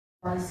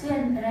Policy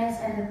and race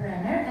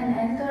entrepreneur and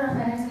editor of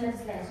energy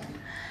legislation.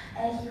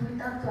 He will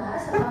talk to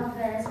us about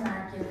the race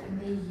market in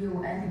the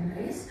EU and in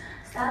Greece,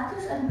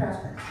 status and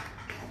prospects.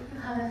 You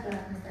have the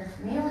floor, Mr.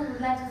 Efthymiou. We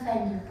would like to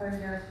thank you for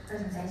your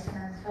presentation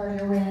and for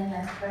your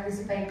willingness to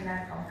participate in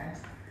our conference.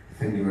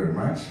 Thank you very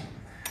much.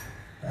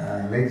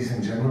 Ladies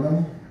and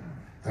gentlemen,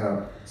 there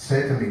are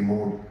certainly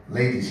more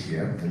ladies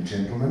here than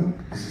gentlemen.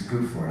 This is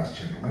good for us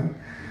gentlemen.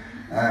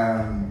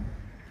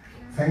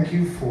 Thank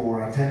you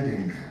for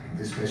attending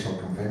this special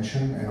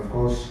convention, and of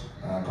course,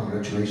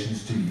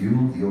 congratulations to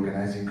you, the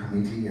organizing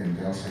committee, and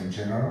ELSA in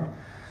general.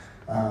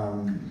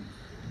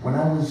 When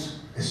I was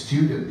a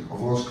student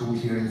of law school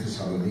here in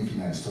Thessaloniki,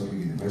 in Aristotle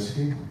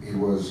University, it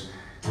was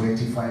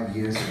 25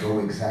 years ago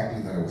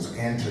exactly that I was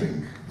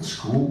entering the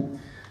school.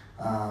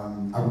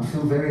 I would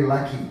feel very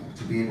lucky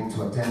to be able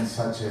to attend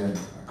such a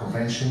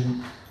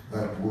convention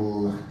that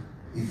will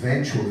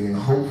eventually and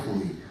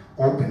hopefully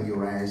open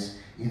your eyes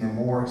in a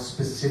more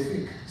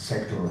specific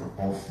sector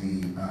of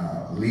the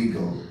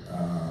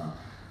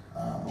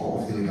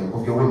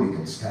of your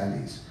legal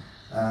studies.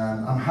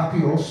 I'm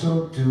happy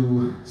also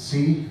to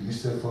see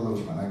Mr.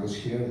 Thodos Panagos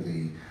here,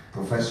 the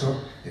professor,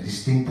 a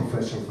distinct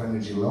professor of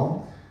energy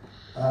law.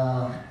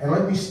 And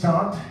let me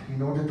start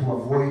in order to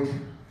avoid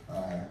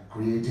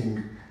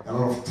creating a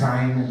lot of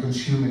time and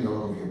consuming a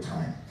lot of your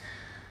time.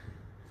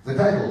 The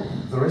title,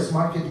 The Race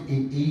Market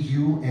in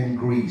EU and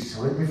Greece.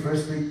 Let me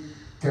firstly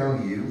tell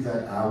you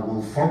that I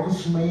will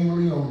focus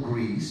mainly on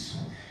Greece,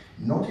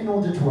 not in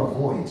order to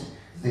avoid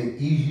the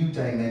EU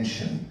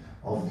dimension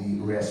of the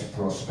RES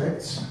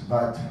prospects,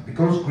 but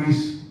because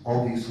Greece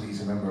obviously is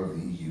a member of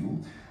the EU,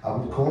 I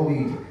would call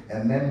it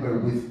a member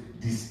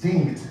with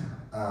distinct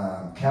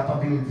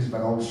capabilities, but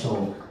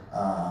also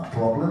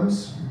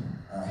problems,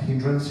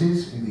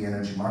 hindrances in the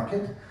energy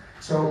market.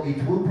 So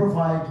it will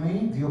provide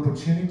me the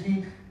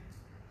opportunity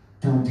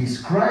to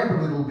describe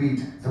a little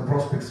bit the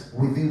prospects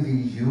within the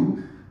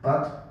EU,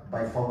 but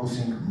by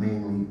focusing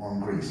mainly on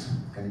Greece.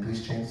 Can you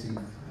please change the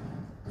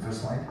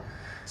first slide?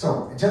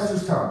 So, just to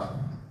start,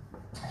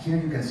 here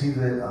you can see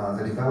the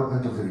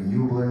development of the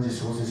renewable energy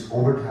sources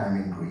over time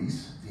in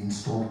Greece, the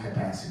installed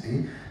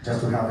capacity, just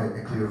to have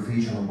a clear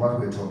vision of what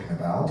we're talking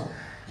about.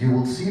 You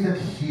will see that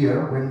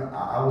here, when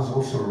I was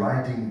also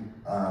writing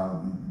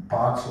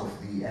parts of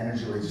the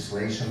energy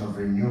legislation, of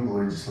renewable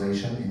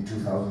legislation in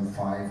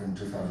 2005 and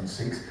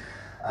 2006,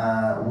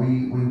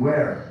 we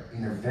were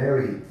in a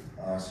very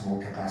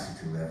small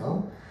capacity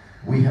level.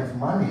 We have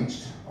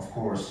managed, of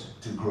course,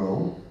 to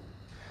grow.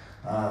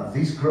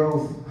 This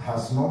growth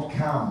has not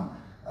come,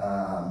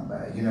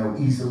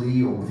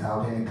 easily or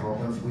without any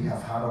problems. We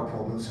have had our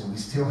problems, and we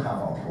still have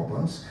our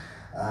problems.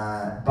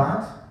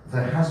 But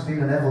there has been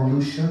an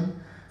evolution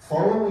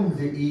following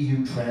the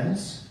EU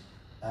trends.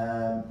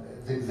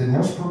 The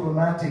most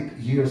problematic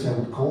years, I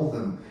would call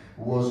them,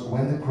 was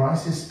when the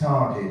crisis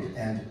started,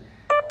 and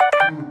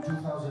through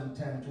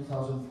 2010,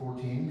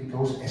 2014,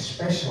 because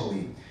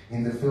especially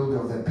in the field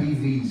of the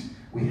PVs,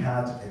 we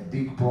had a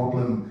big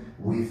problem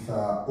with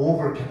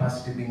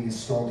overcapacity being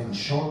installed in a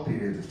short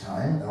period of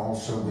time, and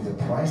also with the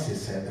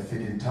prices set, the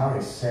feed-in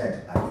tariffs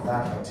set at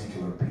that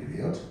particular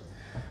period.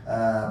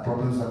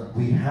 Problems that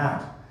we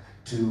had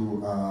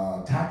to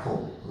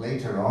tackle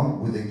later on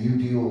with a new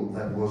deal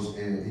that was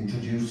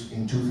introduced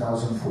in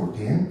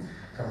 2014.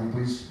 Can we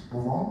please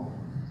move on?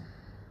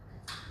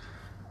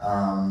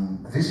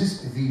 This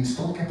is the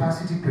installed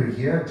capacity per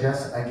year,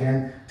 just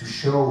again to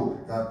show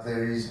that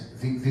there is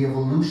the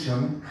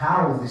evolution,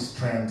 how this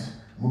trend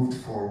moved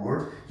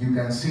forward. You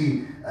can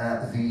see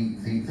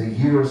the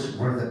years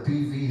where the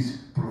PVs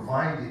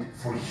provided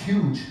for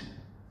huge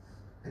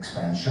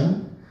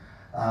expansion.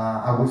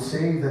 I would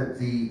say that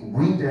the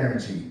wind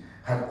energy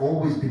had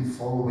always been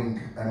following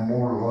a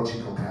more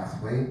logical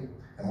pathway,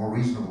 a more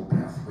reasonable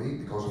pathway,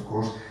 because of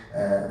course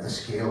the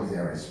scale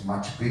there is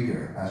much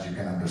bigger, as you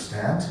can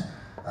understand.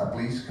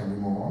 Please, can we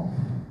move on?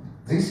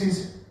 This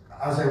is,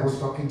 as I was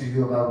talking to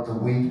you about the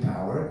wind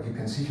power, you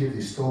can see here the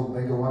installed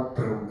megawatt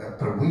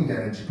per wind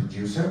energy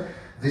producer.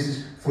 This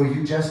is for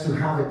you just to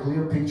have a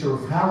clear picture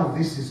of how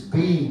this is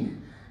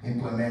being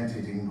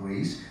implemented in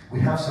Greece. We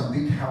have some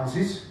big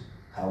houses,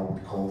 how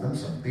we call them,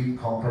 some big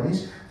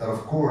companies that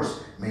of course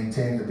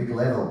maintain the big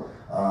level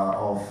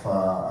of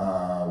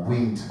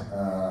wind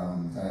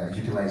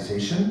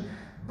utilization,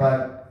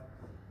 but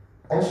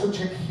also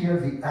check here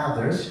the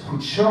others,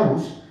 which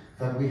shows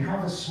that we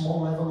have a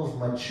small level of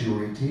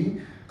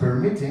maturity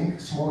permitting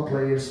small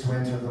players to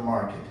enter the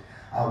market.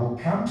 I will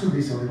come to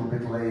this a little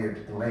bit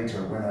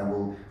later when I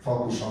will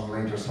focus on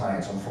later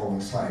slides, on following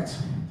slides.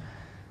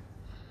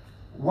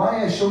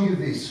 Why I show you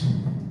this?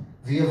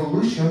 The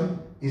evolution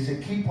is a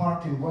key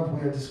part in what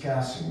we are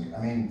discussing.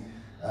 I mean,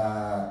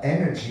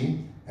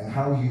 energy and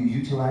how you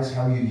utilize,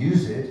 how you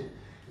use it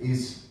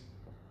is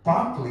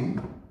partly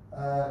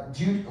on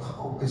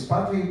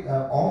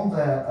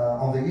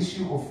the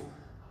issue of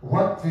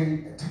what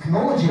the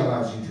technology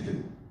allows you to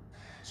do.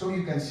 So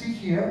you can see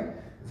here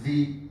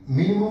the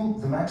minimum,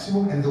 the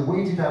maximum, and the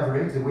weighted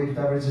average. The weighted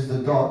average is the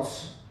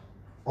dots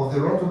of the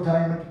rotor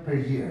diameter per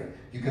year.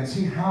 you can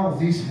see how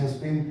this has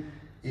been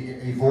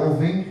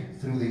evolving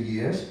through the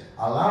years,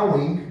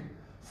 allowing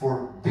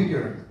for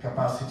bigger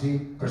capacity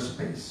per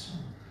space.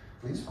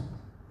 Please.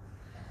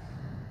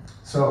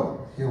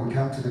 So, here we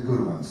come to the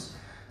good ones.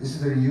 This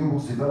is the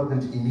renewables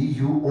development in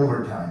EU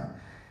over time.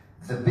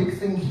 The big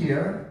thing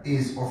here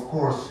is, of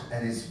course,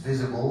 and it's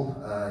visible,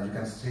 you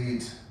can see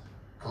it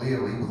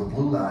clearly with the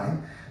blue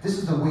line, this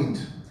is the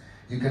wind.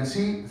 You can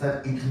see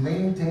that it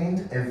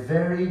maintained a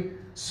very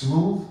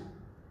smooth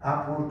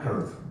upward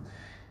curve.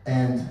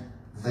 And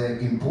the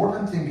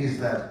important thing is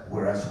that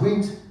whereas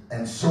wind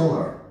and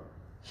solar,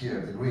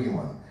 here the green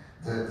one,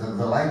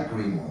 the light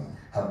green one,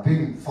 have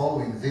been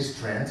following this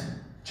trend,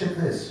 check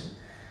this.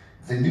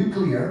 The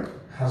nuclear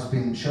has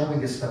been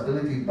showing a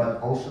stability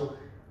but also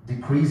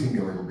decreasing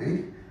a little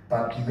bit,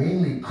 but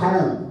mainly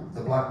coal,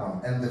 the black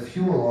one, and the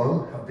fuel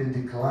oil have been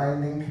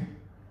declining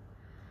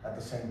at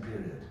the same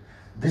period.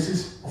 This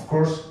is, of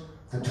course,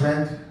 the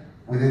trend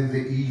within the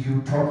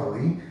EU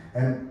totally,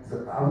 and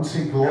I would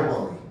say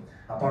globally,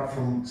 apart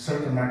from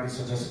certain markets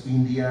such as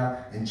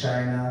India and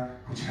China,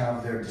 which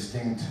have their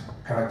distinct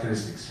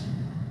characteristics.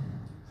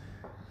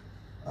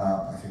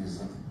 I think is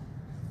that,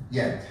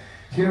 yeah.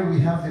 Here we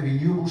have the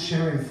renewable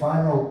share in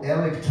final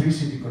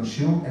electricity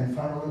consumed and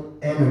final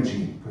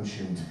energy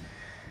consumed.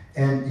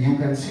 And you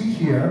can see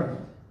here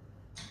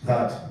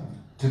that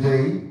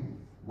today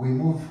we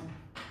move,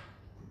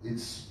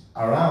 it's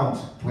around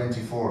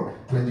 24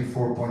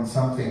 point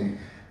something,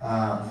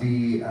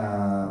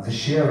 the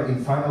share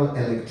in final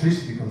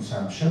electricity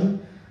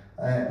consumption,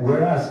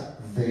 whereas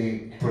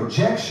the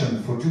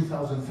projection for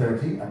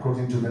 2030,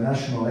 according to the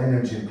National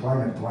Energy and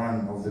Climate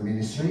Plan of the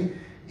Ministry,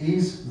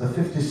 is the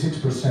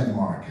 56%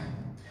 mark.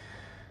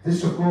 This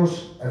is, of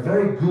course, a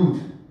very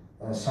good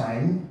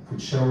sign,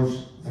 which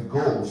shows the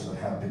goals that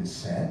have been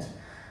set,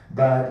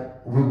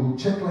 but we will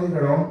check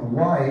later on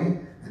why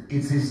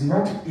it is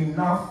not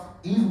enough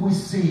if we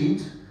see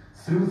it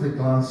through the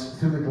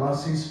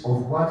glasses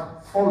of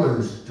what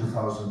follows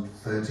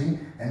 2030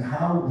 and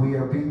how we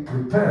are being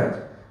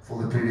prepared for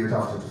the period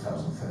after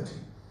 2030.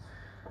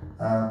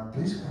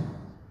 Please.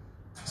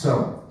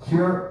 So,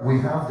 here we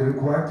have the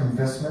required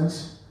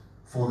investments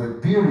for the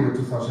period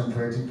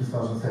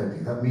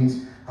 2020-2030. That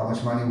means how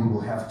much money we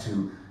will have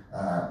to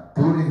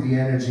put in the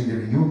energy, the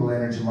renewable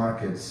energy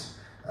markets,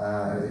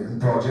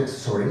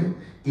 projects,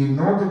 in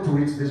order to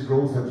reach these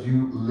goals that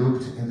you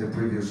looked in the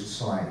previous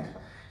slide.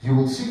 You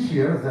will see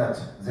here that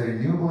the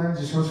renewable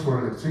energy source for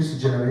electricity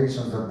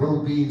generations that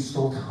will be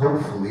installed,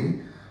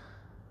 hopefully,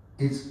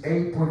 it's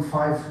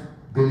 8.5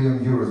 billion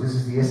euros. This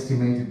is the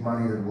estimated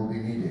money that will be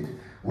needed.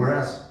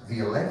 Whereas the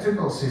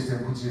electrical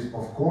system, which is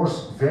of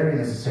course very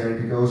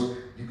necessary because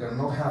you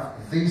cannot have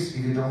this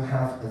if you don't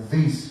have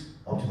this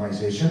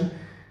optimization,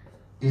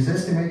 is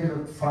estimated at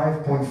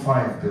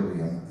 5.5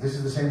 billion. This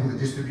is the same with the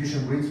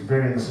distribution grids,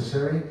 very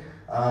necessary.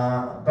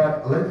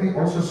 But let me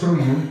also show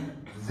you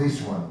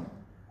this one,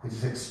 which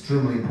is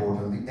extremely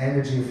important, the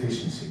energy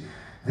efficiency.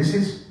 This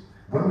is,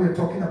 when we are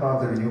talking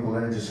about the renewable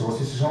energy source,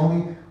 this is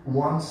only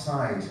one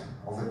side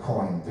of the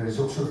coin. There is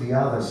also the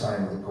other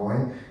side of the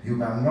coin. You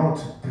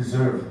cannot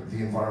preserve the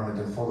environment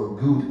and follow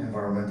good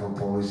environmental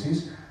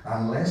policies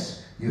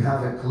unless you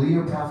have a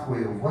clear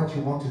pathway of what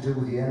you want to do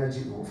with the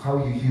energy, of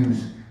how you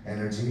use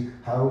energy,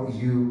 how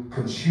you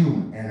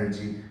consume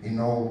energy in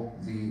all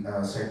the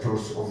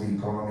sectors of the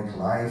economic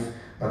life,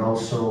 but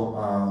also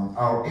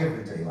our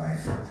everyday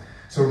life.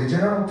 So the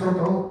general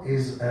total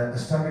is a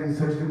staggering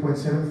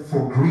 32.7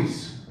 for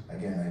Greece.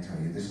 Again, I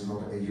tell you, this is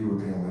not a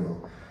European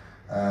level.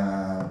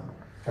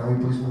 Can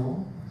we please move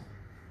on?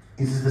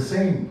 It is the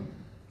same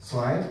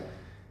slide.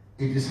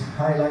 It is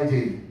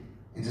highlighting,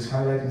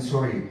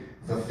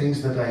 the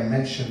things that I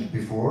mentioned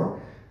before.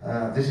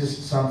 This is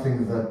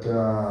something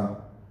that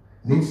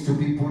needs to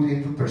be put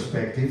into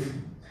perspective.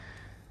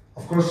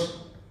 Of course,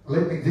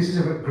 this is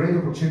a great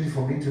opportunity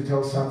for me to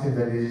tell something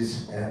that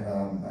is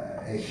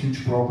a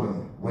huge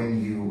problem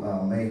when you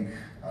make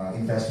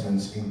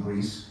investments in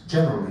Greece,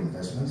 general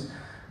investments,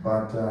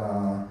 but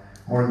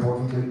more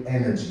importantly,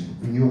 energy,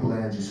 renewable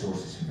energy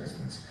sources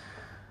investments.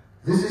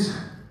 This is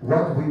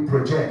what we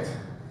project,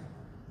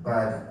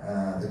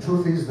 but the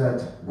truth is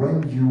that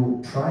when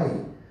you try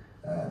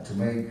to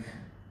make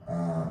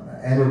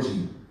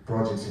energy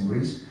projects in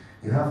Greece,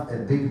 you have a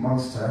big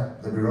monster,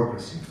 the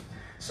bureaucracy.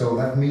 So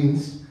that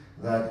means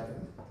that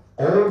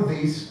all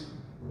this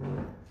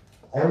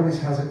always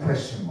has a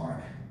question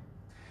mark.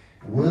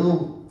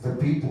 Will the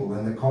people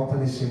and the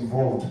companies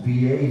involved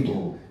be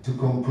able to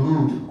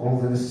conclude all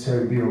the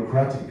necessary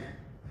bureaucratic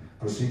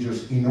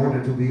procedures in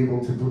order to be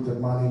able to put that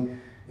money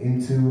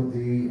into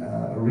the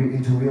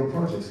into real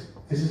projects?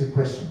 This is a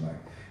question mark.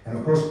 And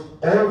of course,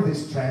 all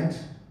this trend,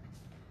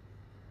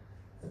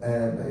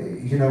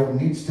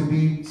 needs to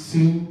be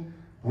seen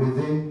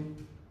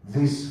within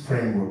this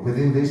framework,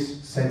 within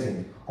this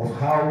setting of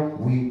how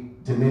we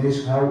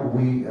diminish, how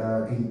we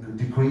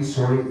decrease,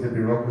 the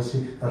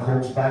bureaucracy that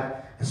holds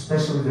back,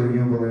 especially the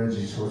renewable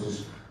energy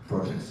sources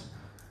projects.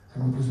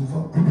 Can we please move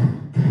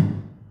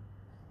on?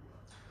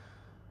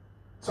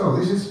 So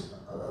this is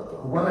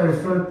what I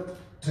referred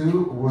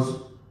too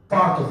was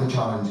part of the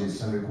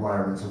challenges and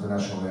requirements of the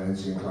National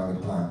Energy and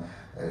Climate Plan.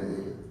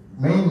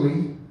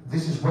 Mainly,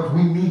 this is what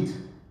we need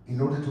in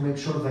order to make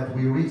sure that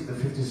we reach the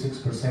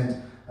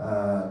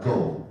 56%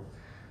 goal.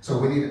 So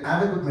we need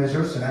adequate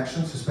measures and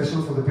actions,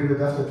 especially for the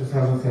period after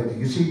 2030.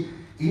 You see,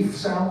 if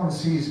someone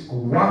sees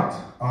what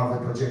are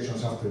the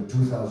projections after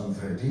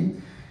 2030,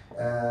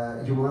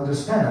 you will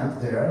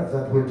understand there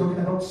that we're talking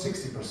about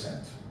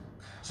 60%.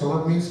 So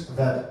that means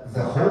that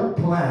the whole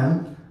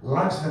plan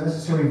lacks the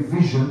necessary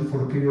vision for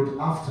the period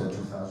after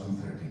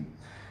 2030.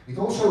 It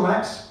also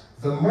lacks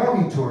the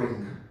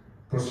monitoring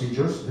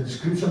procedures, the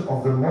description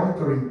of the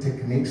monitoring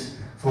techniques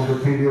for the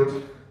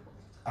period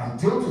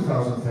until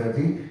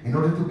 2030, in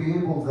order to be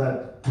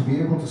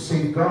able to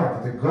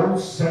safeguard the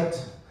goals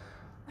set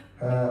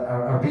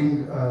are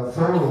being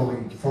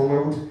thoroughly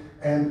followed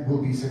and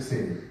will be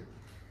succeeded.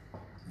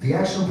 The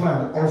action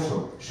plan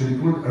also should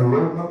include a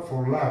roadmap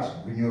for large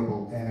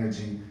renewable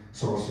energy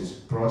sources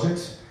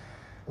projects,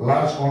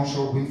 large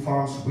onshore wind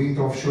farms, wind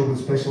offshore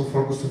with special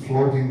focus to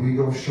floating wind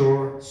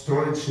offshore,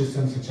 storage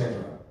systems,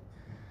 etc.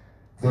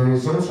 There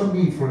is also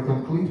need for a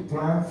complete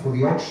plan for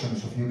the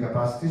auctions of new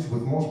capacities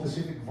with more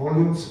specific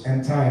volumes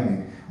and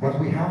timing. What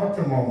we have at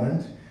the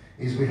moment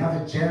is we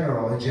have a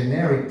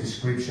generic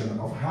description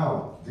of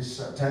how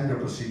these tender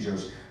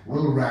procedures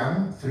will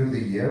run through the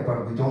year,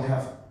 but we don't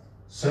have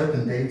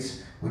certain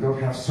dates, we don't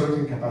have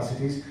certain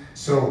capacities.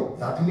 So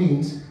that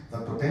means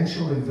that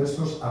potential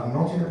investors are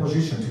not in a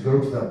position to go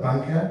to the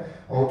banker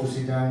or to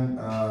sit down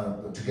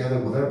together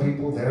with their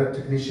people, their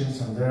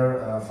technicians and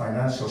their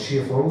financial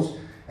CFOs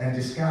and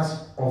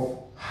discuss of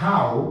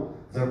how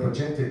their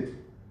projected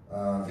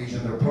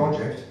vision, their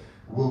project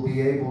will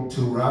be able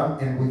to run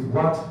and with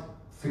what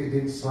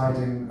feed-in,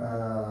 slide-in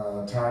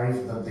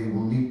tariff that they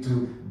will need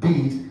to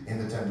bid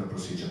in the tender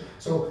procedure.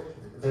 So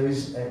there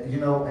is,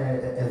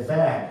 a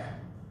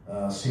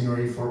vague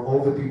scenery for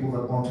all the people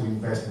that want to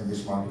invest in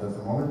this market at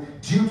the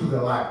moment due to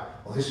the lack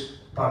of this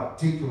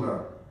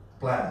particular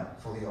plan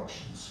for the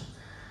auctions.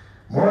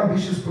 More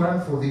ambitious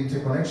plan for the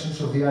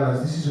interconnections of the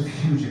islands. This is of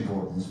huge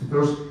importance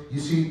because, you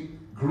see,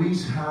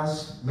 Greece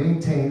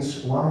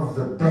maintains one of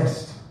the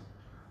best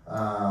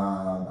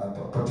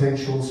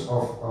potentials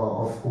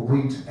of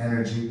wind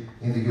energy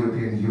in the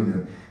European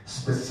Union.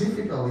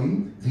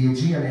 Specifically, the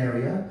Aegean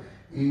area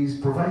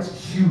provides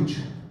huge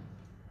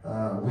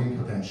wind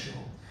potential.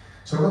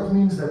 So that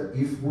means that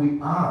if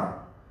we are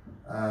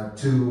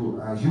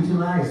to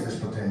utilize this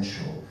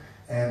potential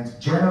and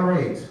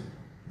generate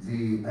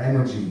the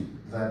energy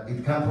that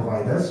it can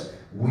provide us,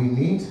 we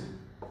need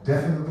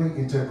definitely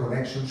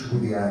interconnections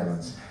with the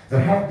islands. There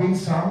have been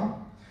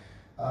some,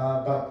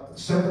 but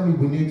certainly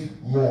we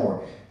need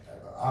more.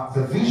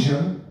 The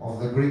vision of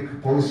the Greek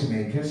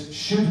policymakers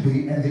should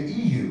be, and the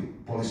EU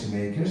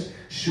policymakers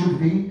should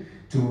be,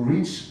 to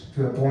reach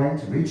to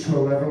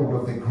a level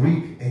where the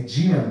Greek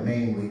Aegean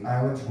mainly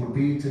islands will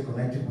be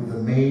interconnected with the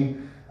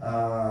main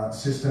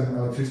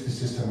electricity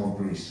system of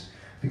Greece.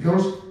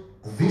 Because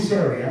this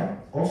area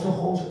also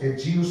holds a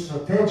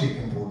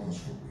geostrategic importance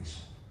for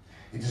Greece.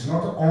 It is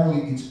not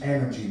only its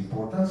energy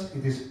importance,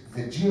 it is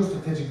the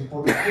geostrategic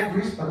importance for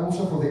Greece, but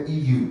also for the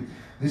EU.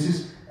 This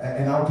is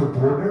an outer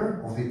border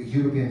of the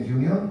European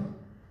Union.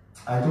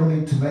 I don't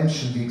need to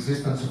mention the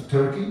existence of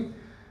Turkey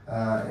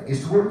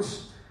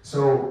eastwards.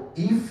 So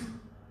if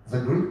the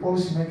Greek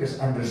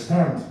policymakers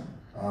understand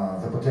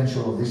the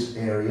potential of this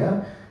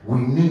area, we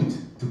need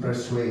to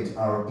persuade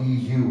our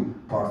EU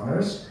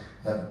partners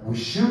that we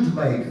should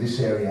make this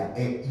area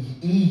an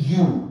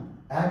EU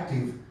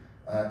active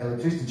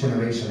electricity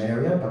generation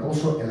area, but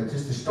also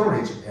electricity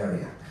storage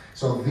area.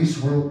 So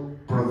this will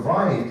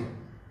provide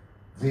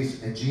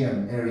this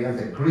Aegean area,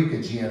 the Greek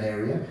Aegean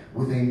area,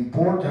 with the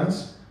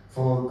importance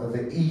for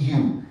the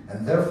EU,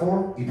 and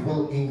therefore it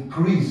will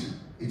increase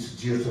its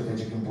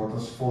geostrategic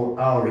importance for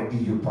our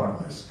EU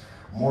partners.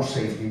 More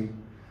safety,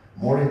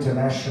 more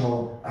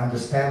international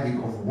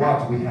understanding of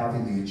what we have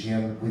in the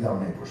Aegean with our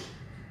neighbors.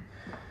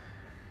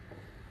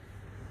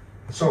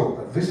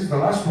 So this is the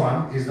last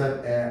one, is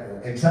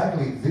that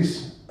exactly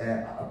this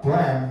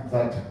plan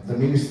that the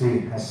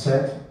ministry has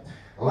set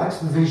lacks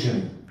the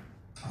vision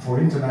for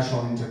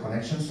international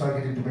interconnections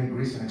targeted to make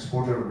Greece an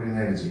exporter of green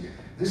energy.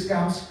 This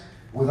comes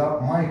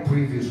without my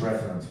previous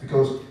reference,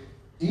 because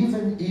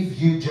even if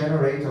you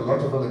generate a lot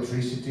of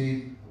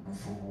electricity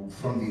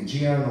from the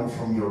Aegean or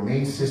from your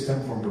main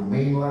system, from your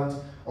mainland,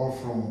 or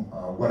from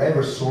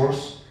whatever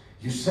source,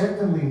 you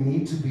certainly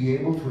need to be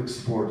able to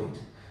export it.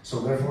 So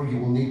therefore you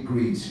will need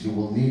grids, you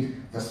will need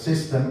the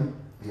system,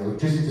 the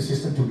electricity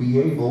system, to be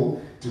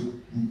able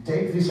to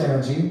take this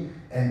energy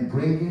and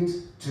bring it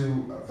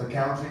to the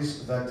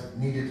countries that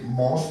need it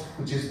most,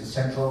 which is the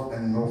Central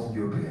and Northern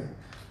European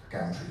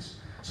countries.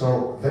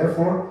 So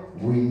therefore,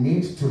 we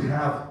need to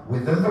have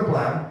within the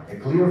plan a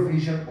clear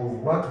vision of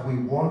what we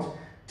want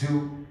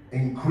to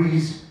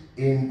increase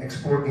in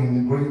export,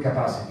 in grid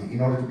capacity, in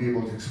order to be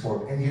able to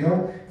export. And you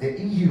know, the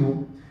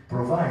EU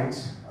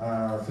provides,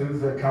 through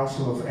the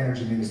Council of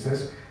Energy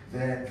Ministers,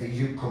 the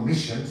EU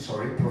Commission,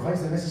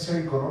 provides the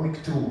necessary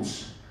economic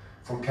tools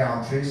for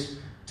countries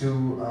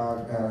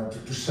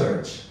to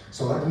surge.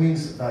 So that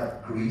means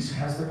that Greece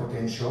has the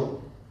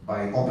potential,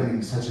 by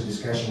opening such a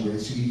discussion with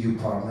its EU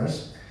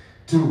partners,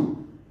 to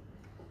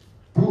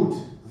put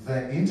the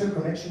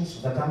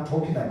interconnections that I'm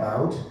talking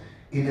about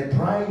in a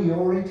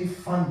priority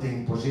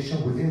funding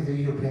position within the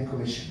European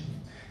Commission.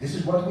 This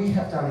is what we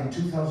have done in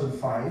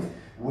 2005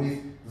 with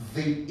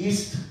the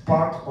east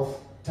part of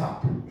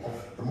TAP,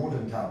 of the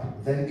modern TAP.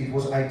 Then it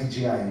was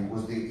ITGI, it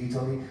was the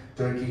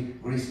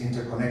Italy-Turkey-Greece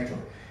interconnector.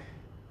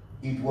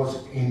 It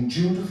was in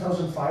June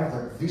 2005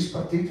 that this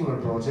particular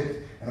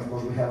project, and of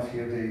course we have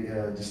here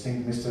the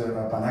distinct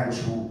Mr.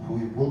 Panagos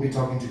who will be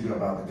talking to you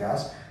about the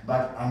gas,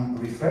 but I'm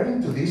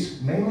referring to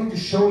this mainly to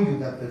show you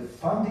that the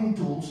funding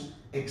tools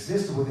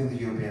exist within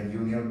the European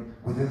Union,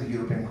 within the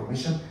European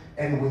Commission,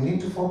 and we need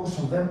to focus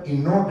on them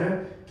in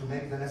order to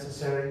make the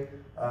necessary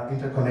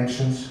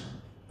interconnections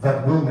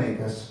that will make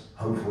us,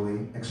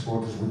 hopefully,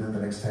 exporters within the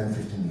next 10,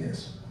 15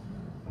 years.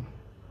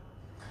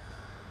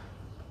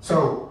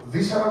 So,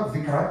 these are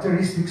the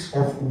characteristics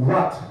of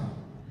what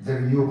the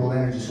renewable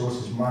energy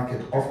sources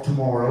market of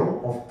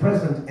tomorrow, of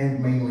present and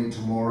mainly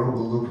tomorrow,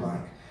 will look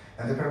like.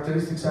 And the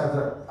characteristics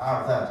are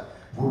that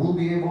we will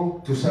be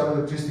able to sell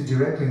electricity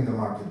directly in the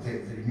market, the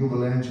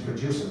renewable energy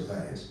producers,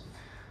 that is.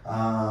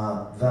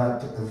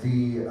 That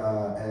the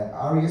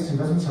RES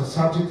investments are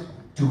subject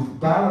to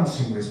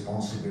balancing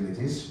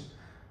responsibilities.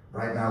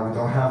 Right now we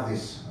don't have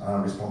these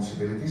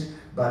responsibilities,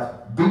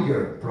 but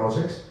bigger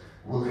projects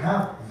will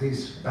have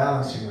these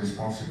balancing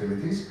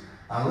responsibilities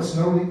unless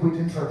no liquid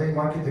intraday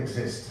market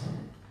exists.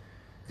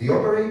 The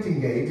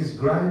operating aid is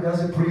granted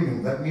as a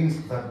premium. That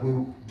means that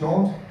we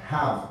don't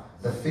have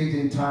the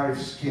feed-in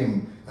tariff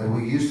scheme that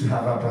we used to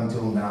have up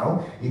until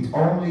now. It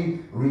only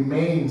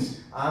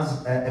remains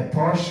as a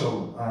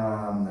partial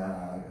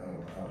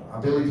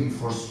ability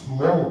for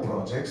small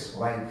projects,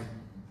 like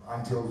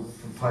until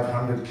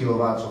 500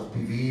 kilowatts of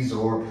PVs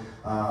or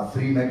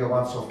 3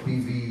 megawatts of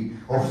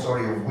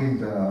of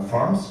wind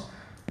farms.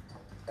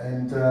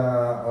 And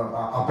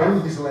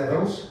above these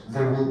levels,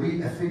 there will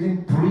be a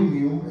feed-in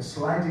premium, a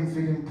sliding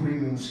feed-in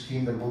premium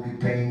scheme that will be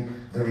paying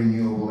the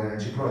renewable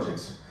energy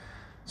projects.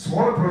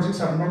 Smaller projects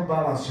are not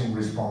balancing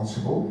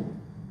responsible.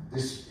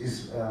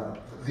 These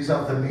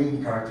are the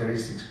main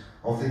characteristics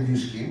of the new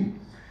scheme.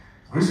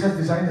 Greece has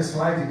designed a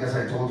sliding, as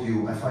I told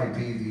you, FIP,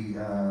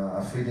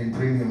 the feed-in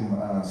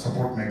premium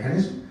support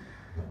mechanism.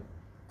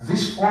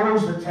 This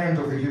follows the trend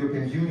of the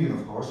European Union,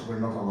 of course. We're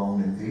not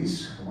alone in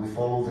this. We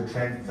follow the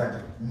trend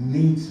that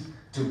needs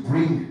to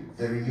bring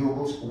the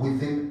renewables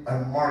within a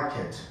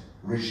market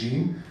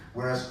regime,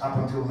 whereas up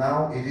until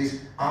now it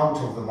is out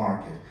of the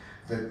market.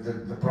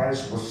 The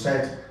price was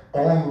set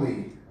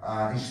only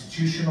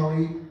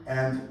institutionally,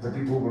 and the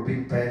people were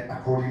being paid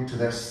according to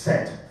their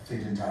set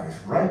feed-in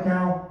tariff. Right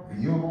now,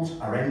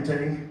 renewables are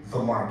entering the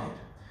market.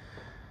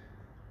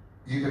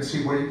 You can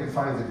see where you can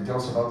find the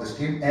details about the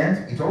scheme,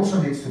 and it also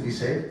needs to be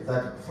said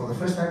that for the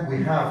first time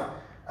we have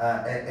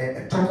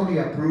a totally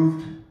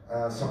approved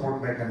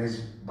support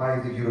mechanism by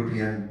the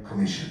European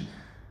Commission.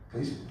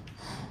 Please.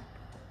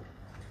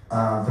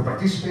 The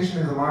participation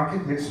in the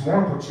market means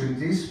more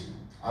opportunities,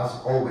 as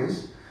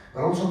always,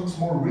 but also means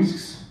more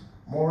risks,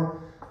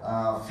 more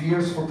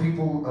fears for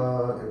people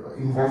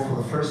involved for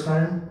the first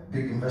time,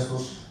 big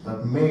investors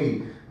that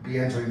may be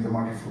entering the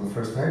market for the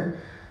first time,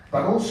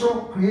 but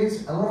also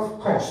creates a lot of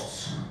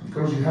costs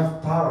because you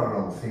have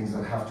parallel things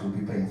that have to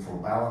be paying for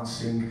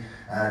balancing.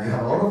 You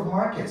have a lot of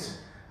markets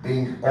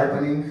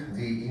opening,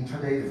 the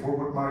intraday, the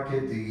forward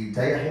market, the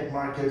day-ahead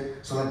market,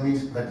 so that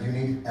means that you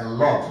need a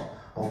lot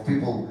of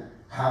people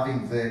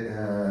having the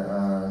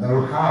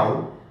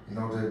know-how in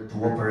order to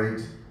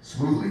operate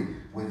smoothly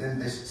within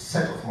this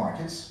set of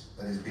markets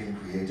that is being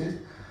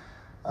created.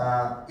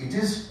 It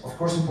is, of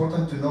course,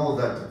 important to know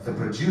that the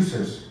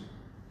producers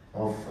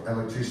of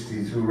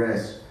electricity through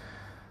RES,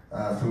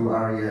 through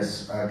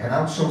RES, can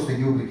outsource the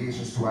new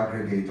obligations to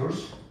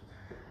aggregators,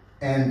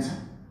 and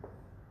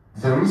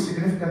there is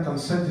significant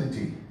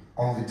uncertainty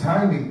on the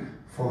timing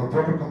for the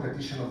proper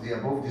competition of the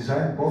above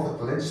design, both at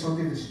the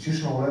legislative,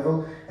 institutional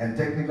level and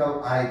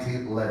technical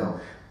IT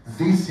level.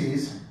 This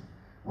is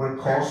where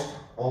cost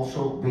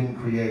also being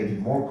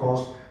created, more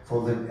cost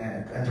for the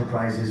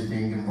enterprises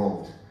being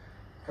involved.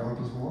 Can we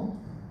please move on?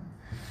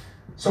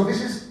 So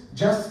this is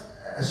just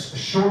a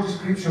short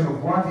description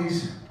of what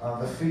is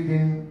the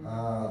feed-in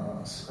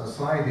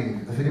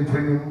sliding, the feed-in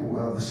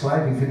premium, the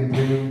sliding feed-in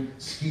premium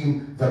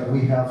scheme that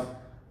we have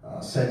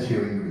set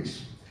here in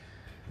Greece.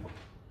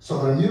 So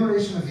the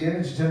remuneration of the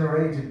energy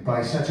generated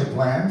by such a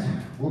plant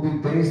will be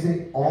based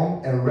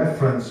on a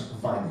reference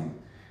value,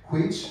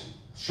 which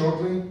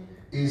shortly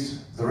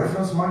is the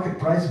reference market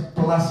price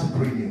plus a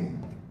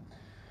premium.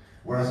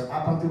 Whereas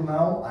up until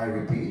now, I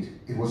repeat,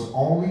 it was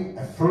only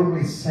a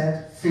firmly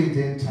set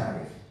feed-in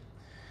tariff.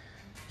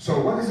 So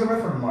what is the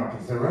reference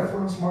market? The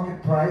reference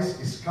market price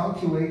is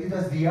calculated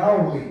as the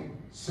hourly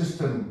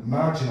system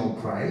marginal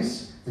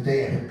price, the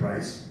day-ahead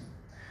price,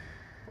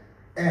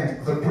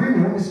 and the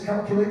premium is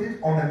calculated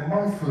on a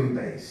monthly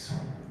base.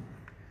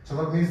 So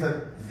that means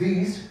that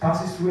this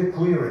passes through a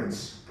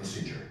clearance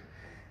procedure.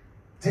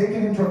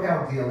 taking into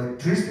account the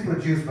electricity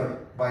produced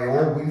by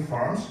all wind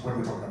farms, when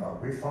we're talking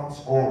about wind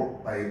farms, or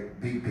by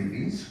big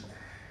PVs,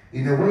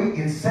 in a way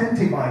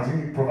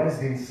incentivizing, it provides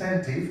the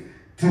incentive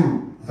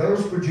to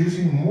those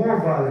producing more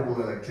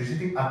valuable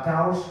electricity at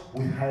hours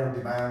with higher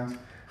demand,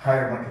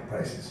 higher market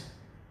prices.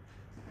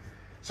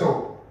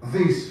 So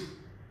this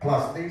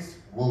plus this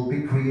will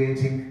be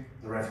creating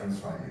the reference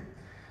value.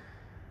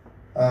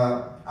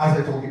 As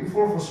I told you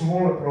before, for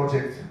smaller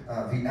projects,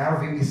 the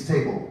RV is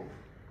stable.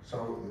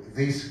 So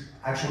this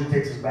actually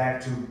takes us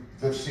back to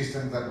the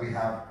system that we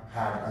have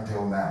had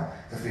until now,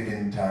 the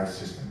feed-in tariff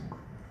system.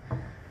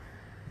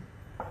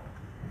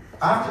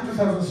 After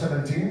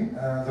 2017,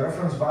 the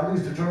reference value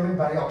is determined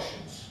by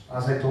auctions,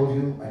 as I told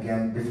you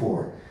again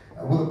before,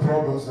 with the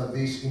problems that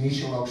these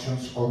initial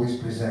auctions always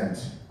present,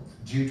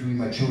 due to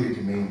immaturity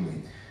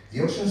mainly.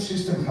 The auction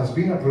system has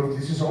been approved.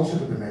 This is also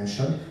to be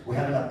mentioned. We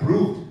have an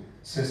approved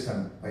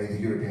system by the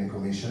European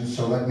Commission,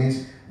 so that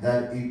means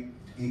that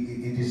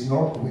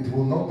it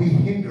will not be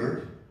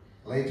hindered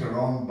later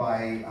on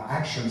by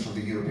actions of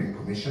the European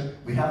Commission.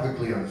 We have the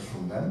clearance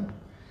from them.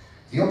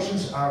 The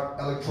auctions are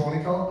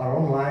electronic, are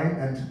online,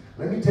 and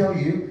let me tell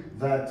you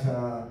that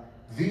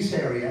this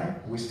area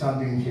we're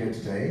standing here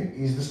today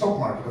is the stock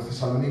market of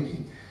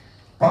Thessaloniki.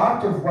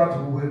 Part of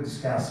what we were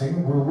discussing,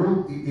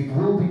 it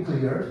will be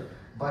cleared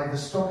by the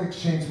stock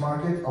exchange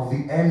market of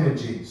the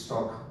energy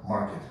stock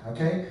market,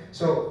 okay?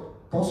 So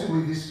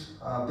possibly this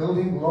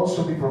building will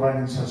also be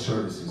providing such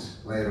services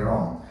later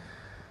on.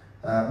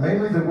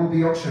 Mainly there will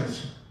be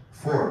auctions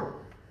for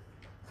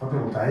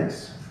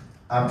photovoltaics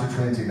up to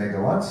 20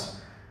 megawatts,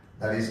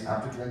 that is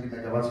up to 20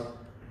 megawatts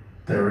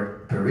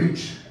per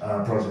each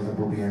project that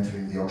will be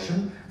entering the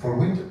auction. For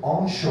wind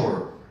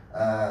onshore,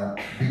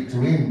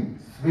 between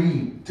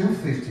 3 to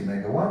 50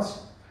 megawatts,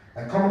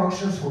 and common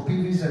auctions for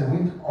PVs and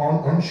wind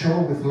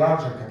onshore with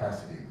larger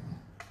capacity.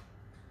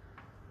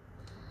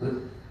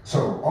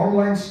 So,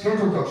 online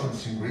scheduled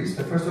auctions in Greece.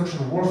 The first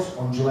auction was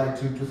on July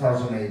 2,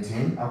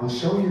 2018. I will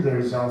show you the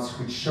results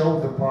which show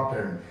the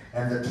pattern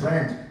and the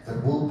trend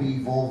that will be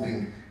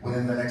evolving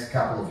within the next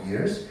couple of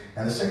years.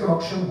 And the second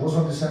auction was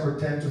on December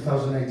 10,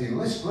 2018.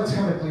 Let's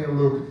have a clear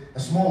look, a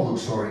small look,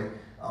 sorry,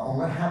 on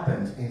what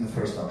happened in the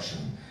first auction.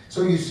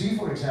 So you see,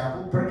 for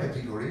example, per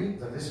category,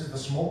 that this is the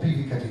small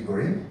PV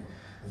category,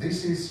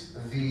 this is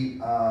the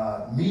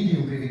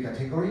medium PV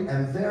category,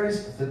 and there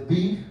is the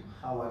big,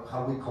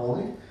 how we call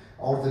it,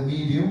 or the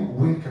medium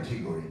wind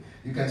category.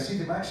 You can see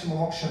the maximum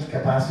auction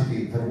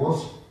capacity that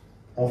was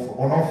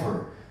on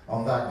offer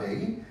on that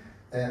day.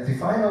 The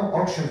final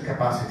auction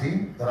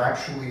capacity that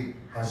actually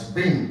has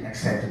been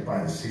accepted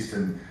by the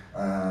system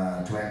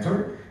to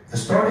enter, the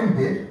starting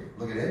bid,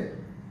 look at it,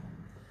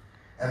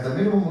 and the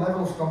minimum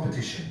level of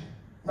competition.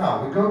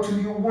 Now we go to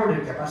the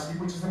awarded capacity,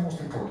 which is the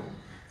most important.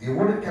 The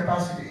awarded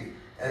capacity,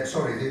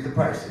 the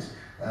prices.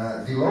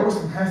 The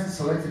lowest and highest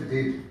selected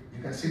bid,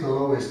 you can see the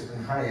lowest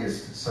and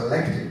highest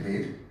selected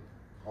bid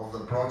of the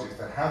projects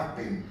that have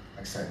been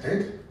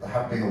accepted, that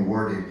have been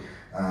awarded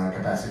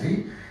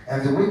capacity,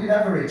 and the weighted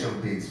average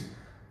of bids.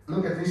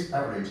 Look at these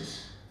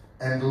averages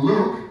and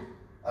look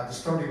at the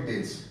starting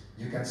bids.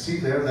 You can see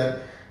there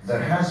that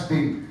there has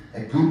been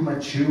a good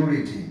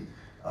maturity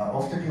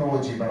of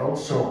technology, but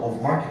also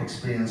of market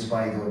experience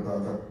by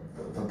the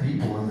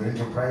people and the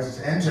enterprises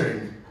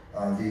entering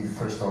the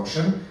first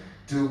auction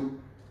to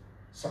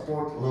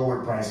support lower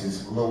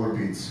prices, lower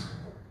bids.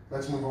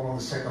 Let's move on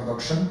to the second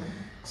auction.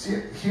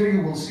 See, here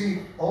you will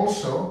see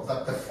also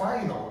that the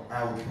final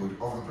output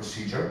of the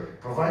procedure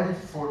provided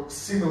for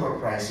similar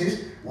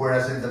prices,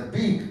 whereas in the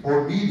big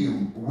or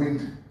medium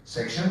wind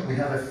section we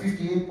have a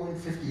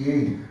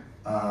 58.58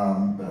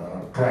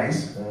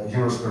 price,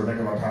 euros per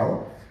megawatt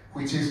hour,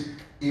 which is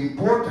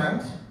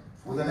important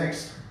for the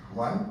next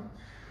one.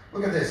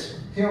 Look at this.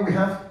 Here we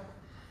have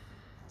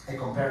a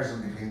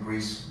comparison between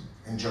Greece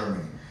and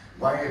Germany.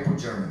 Why I put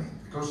Germany?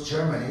 Because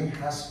Germany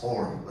has,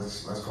 or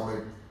let's call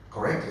it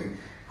correctly,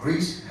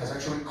 Greece has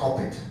actually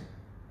copied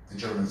the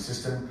German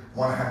system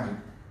 100%.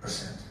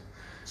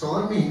 So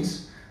that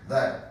means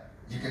that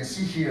you can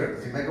see here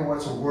the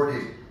megawatts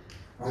awarded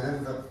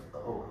within the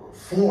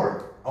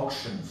 4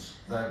 auctions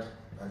that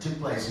took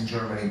place in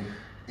Germany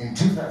in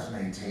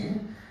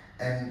 2018,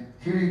 and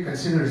here you can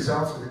see the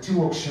results of the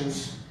 2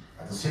 auctions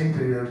at the same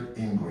period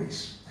in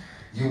Greece.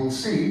 You will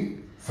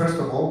see, first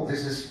of all,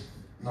 this is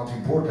not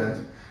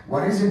important.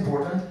 What is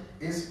important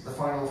is the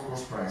final, of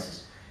course,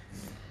 prices.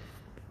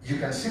 You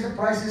can see the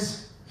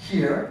prices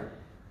here,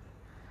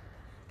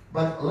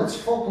 but let's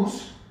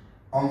focus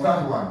on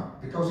that one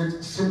because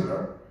it's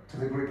similar to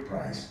the Greek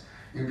price.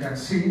 You can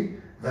see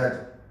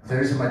that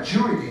there is a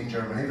maturity in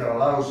Germany that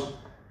allows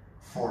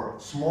for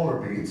smaller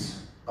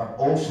bids, but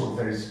also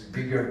there is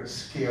bigger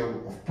scale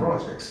of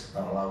projects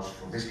that allows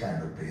for this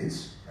kind of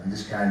bids and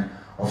this kind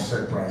of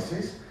set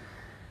prices.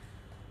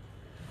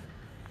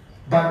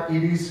 But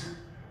it is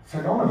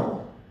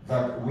phenomenal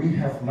that we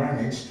have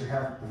managed to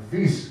have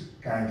this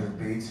kind of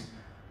bids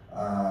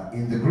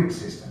in the Greek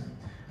system,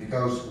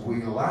 because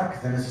we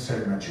lack the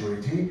necessary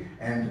maturity,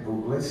 and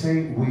let's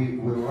say we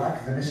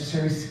lack the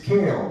necessary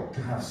scale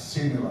to have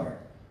similar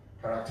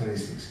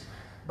characteristics.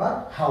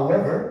 But,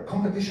 however,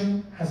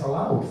 competition has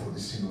allowed for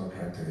these similar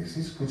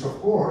characteristics, which of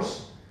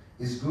course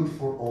is good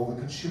for all the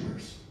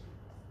consumers.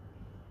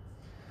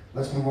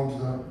 Let's move on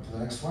to the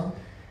next one.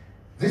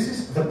 This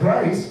is the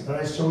price that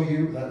I showed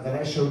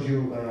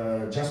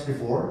you just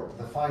before.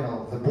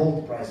 The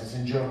bold prices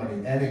in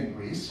Germany and in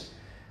Greece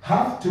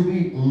have to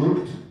be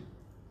looked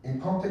in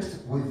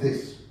context with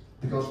this,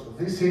 because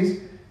this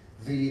is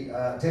the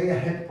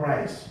day-ahead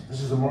price.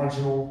 This is the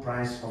marginal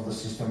price of the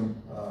system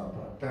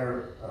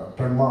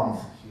per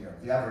month here,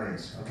 the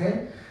average.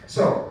 Okay.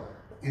 So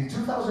in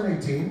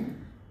 2018,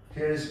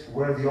 here is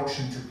where the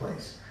auction took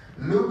place.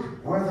 Look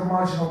where the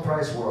marginal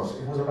price was.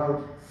 It was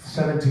about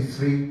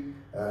 73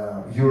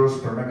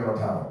 euros per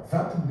megawatt hour.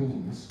 That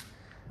means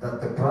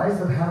that the price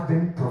that have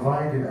been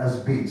provided as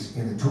bids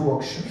in the two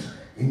auctions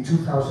in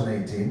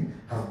 2018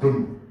 have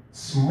been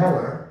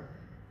smaller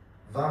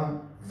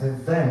than the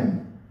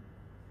then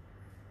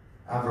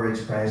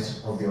average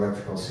price of the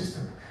electrical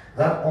system.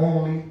 That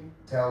only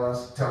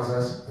tells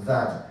us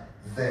that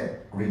the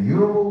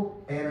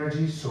renewable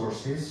energy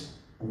sources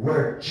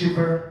were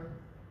cheaper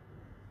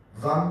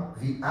than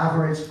the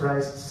average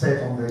price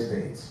set on these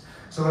dates.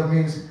 So that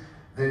means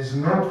there is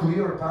no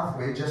clear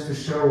pathway, just to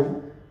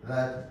show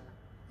that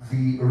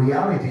the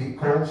reality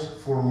calls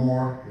for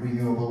more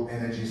renewable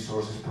energy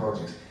sources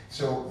projects.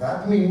 So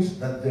that means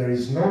that there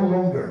is no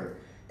longer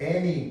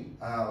any,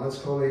 let's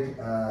call it,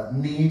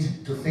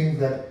 need to think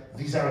that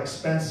these are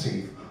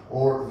expensive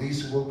or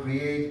these will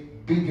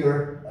create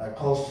bigger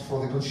costs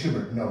for the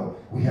consumer. No,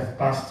 we have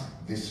passed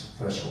this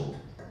threshold.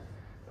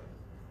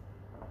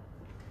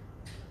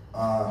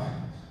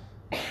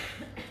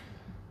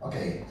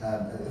 Okay,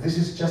 this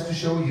is just to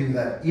show you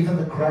that even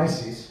the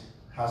crisis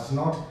has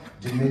not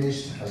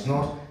diminished, has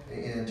not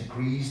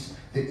decreased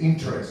the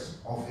interest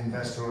of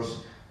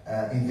investors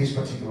in this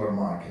particular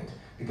market,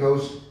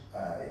 because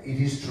it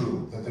is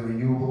true that the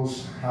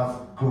renewables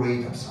have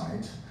great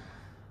upside,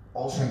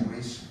 also in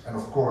Greece, and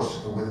of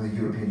course within the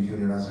European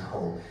Union as a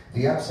whole.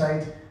 The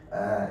upside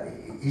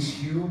is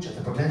huge,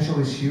 the potential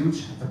is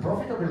huge, the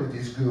profitability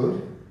is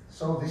good.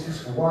 So this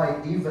is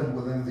why even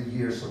within the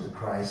years of the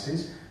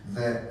crisis,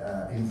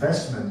 the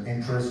investment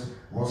interest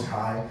was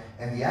high,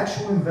 and the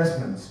actual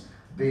investments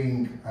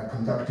being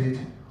conducted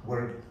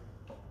were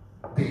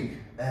big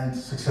and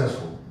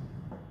successful.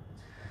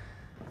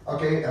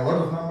 Okay, a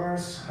lot of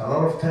numbers, a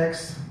lot of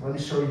text. Let me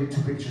show you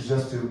two pictures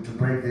just to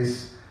break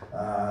this,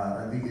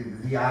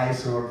 the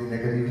ice or the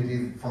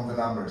negativity from the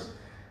numbers.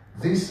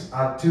 These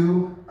are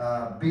two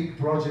big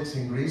projects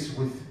in Greece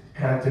with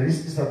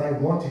characteristics that I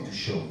wanted to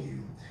show you.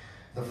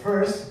 The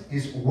first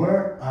is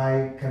where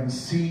I can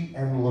see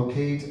and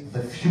locate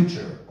the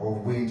future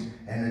of wind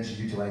energy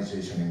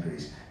utilization in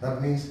Greece. That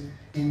means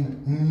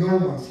in no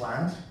man's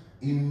land,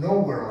 in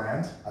nowhere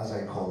land, as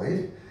I call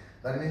it.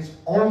 That means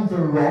on the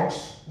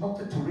rocks, not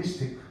the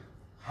touristic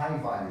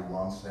high-value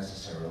ones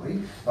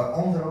necessarily, but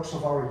on the rocks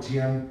of our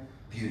Aegean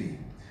beauty.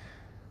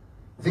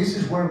 This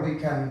is where we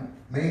can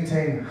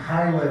maintain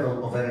high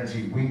level of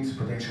energy wind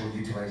potential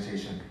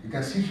utilization. You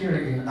can see here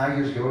in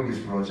Agios Georgios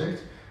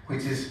project,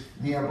 which is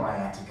nearby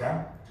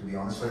Attica, to be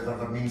honest.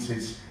 That means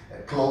it's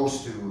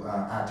close to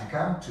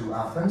Attica, to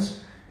Athens.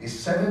 It's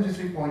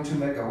 73.2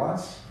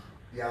 megawatts.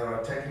 The other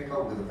are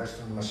technical with the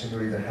Western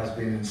machinery that has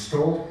been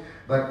installed.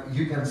 But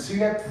you can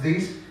see at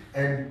this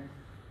and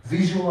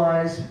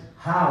visualize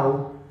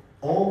how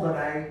all that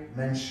I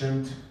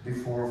mentioned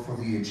before for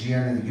the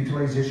Aegean and the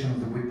utilization of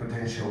the wind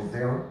potential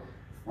there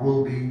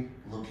will be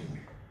looking.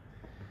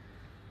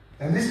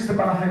 And this is the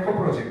Panahiko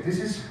project.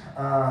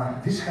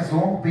 This has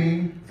long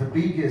been the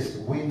biggest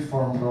wind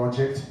farm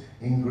project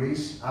in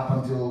Greece up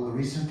until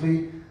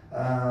recently,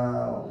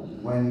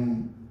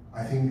 when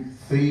I think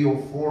 3 or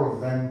 4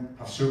 of them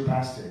have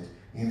surpassed it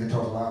in the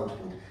total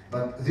output.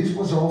 But this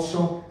was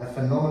also a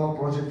phenomenal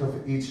project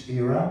of each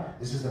era.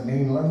 This is the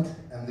mainland,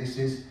 and this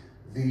is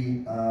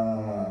the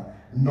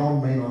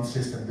non-mainland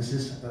system. This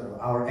is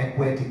our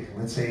aquatic,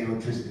 let's say,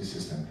 electricity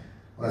system.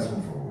 Let's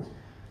move forward.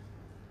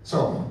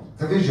 So,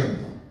 the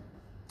vision.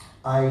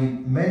 I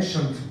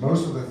mentioned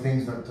most of the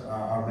things that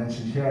are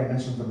mentioned here. I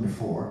mentioned them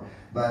before,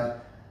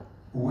 but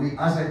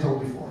as I told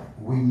before,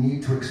 we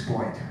need to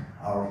exploit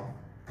our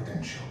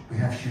potential. We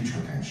have huge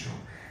potential,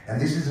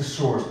 and this is a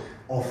source.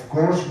 Of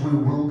course, we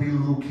will be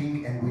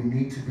looking, and we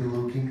need to be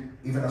looking,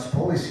 even as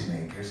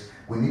policymakers,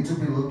 we need to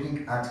be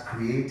looking at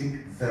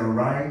creating the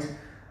right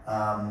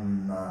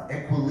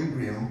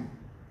equilibrium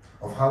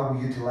of how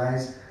we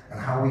utilize and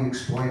how we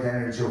exploit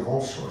energy of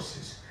all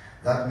sources.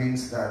 That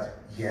means that,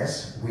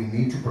 yes, we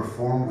need to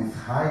perform with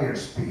higher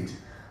speed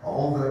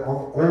all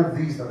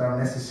these that are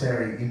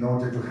necessary in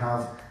order to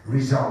have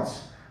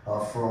results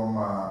from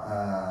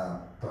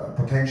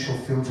potential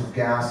fields of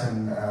gas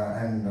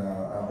and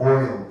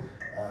oil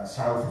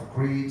south of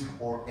Crete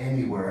or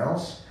anywhere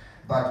else,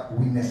 but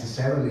we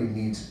necessarily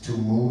need to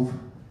move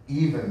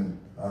even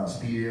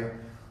speedier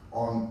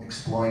on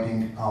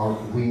exploiting our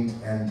wind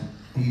and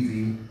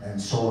PV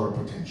and solar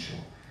potential.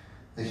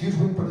 The huge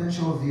wind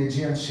potential of the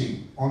Aegean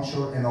Sea,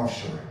 onshore and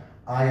offshore.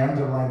 I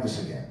underline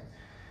this again.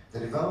 The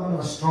development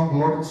of a strong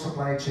local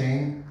supply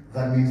chain,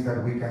 that means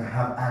that we can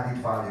have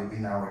added value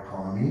in our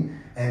economy.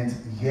 And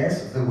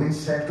yes, the wind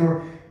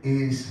sector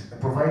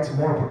provides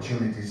more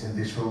opportunities in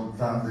this field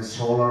than the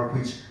solar,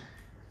 which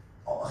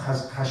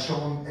has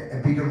shown a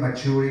bigger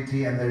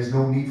maturity, and there is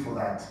no need for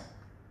that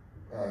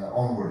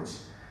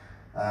onwards.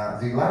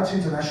 The large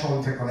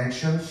international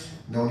interconnections,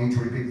 no need to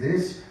repeat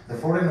this. The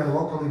foreign and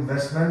local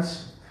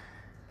investments.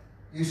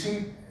 You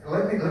see,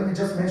 let me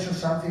just mention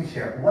something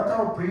here. What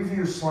our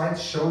previous slide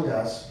showed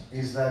us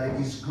is that it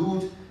is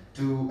good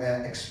to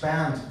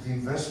expand the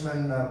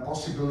investment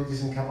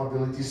possibilities and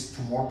capabilities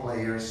to more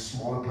players,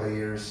 smaller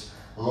players,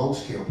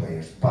 low-scale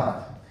players.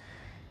 But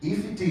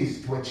if it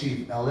is to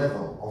achieve a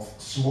level of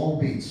small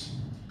bids,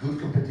 good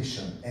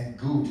competition, and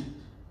good,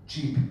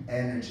 cheap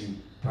energy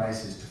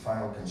prices to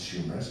final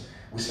consumers,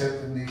 we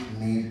certainly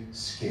need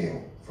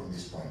scale from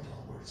this point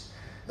onwards.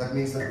 That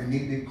means that we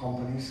need big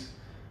companies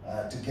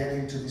to get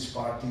into this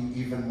party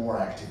even more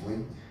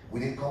actively. We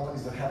need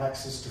companies that have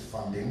access to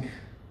funding,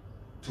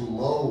 to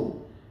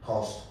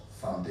low-cost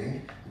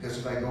funding, because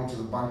if I go to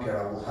the banker,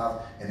 I will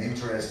have an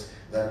interest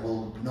that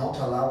will not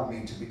allow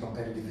me to be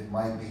competitive in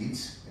my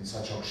bids in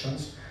such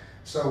auctions.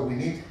 So we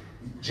need,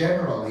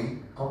 generally,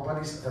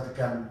 companies that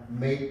can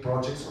make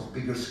projects of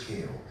bigger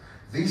scale.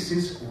 This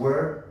is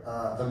where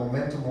the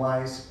momentum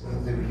lies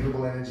in the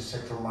renewable energy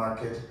sector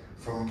market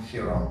from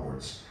here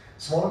onwards.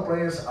 Smaller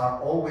players are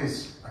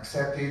always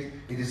accepted.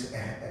 It is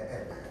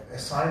a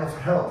sign of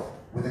health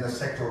within a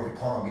sector of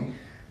economy,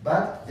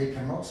 but they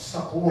cannot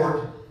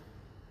support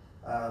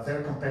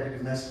their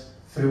competitiveness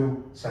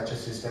through such a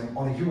system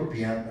on a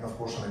European and of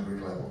course on a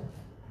Greek level.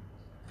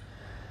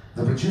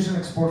 The producer and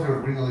exporter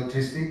of green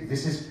electricity,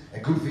 this is a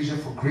good vision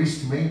for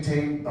Greece to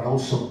maintain but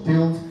also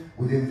build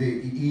within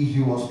the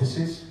EU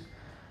auspices.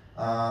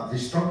 The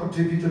strong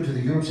contributor to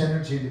the Europe's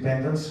energy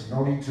independence,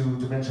 no need to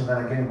mention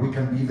that again, we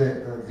can be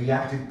the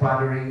active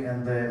battery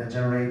and the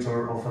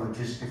generator of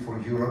electricity for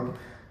Europe,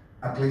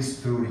 at least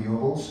through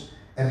renewables,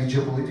 and the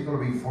geopolitical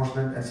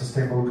reinforcement and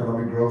sustainable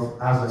economic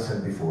growth, as I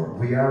said before.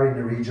 We are in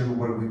a region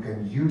where we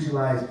can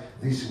utilize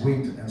this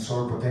wind and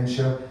solar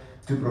potential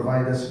to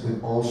provide us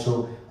with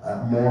also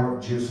more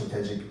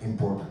geostrategic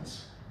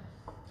importance.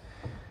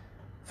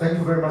 Thank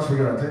you very much for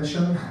your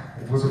attention.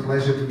 It was a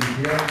pleasure to be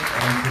here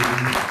and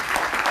to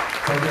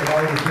talk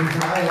about the things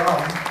that I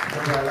love,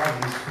 because I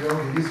love this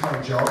field. It is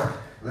my job.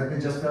 Let me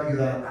just tell you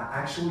that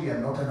actually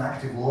I'm not an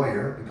active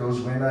lawyer,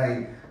 because when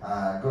I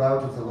got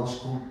out of the law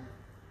school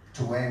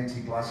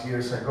 20 plus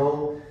years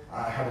ago,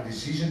 I had a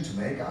decision to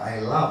make. I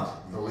loved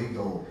the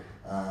legal,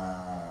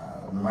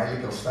 my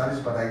legal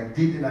studies, but I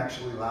didn't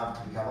actually love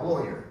to become a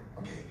lawyer.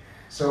 Okay,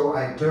 so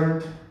I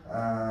turned,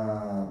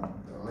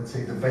 let's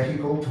say, the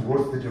vehicle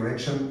towards the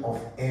direction of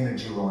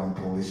energy law and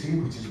policy,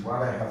 which is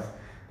what I have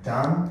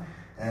done.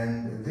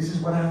 And this is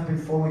what I have been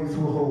following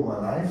through all my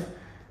life.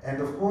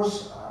 And of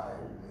course,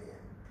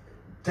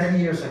 10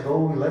 years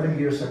ago, 11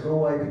 years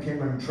ago, I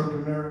became an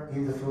entrepreneur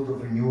in the field of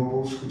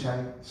renewables, which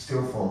I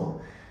still follow.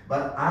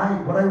 But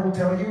what I will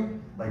tell you,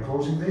 by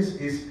closing this,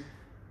 is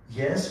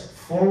yes,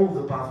 follow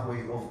the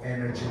pathway of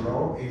energy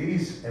law. It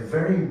is a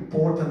very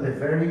important, a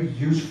very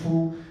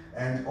useful,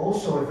 and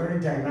also a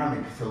very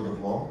dynamic field of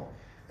law.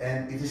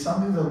 And it is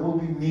something that will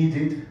be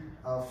needed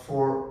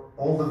for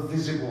all the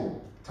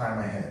visible time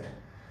ahead.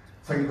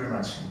 Thank you very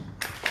much.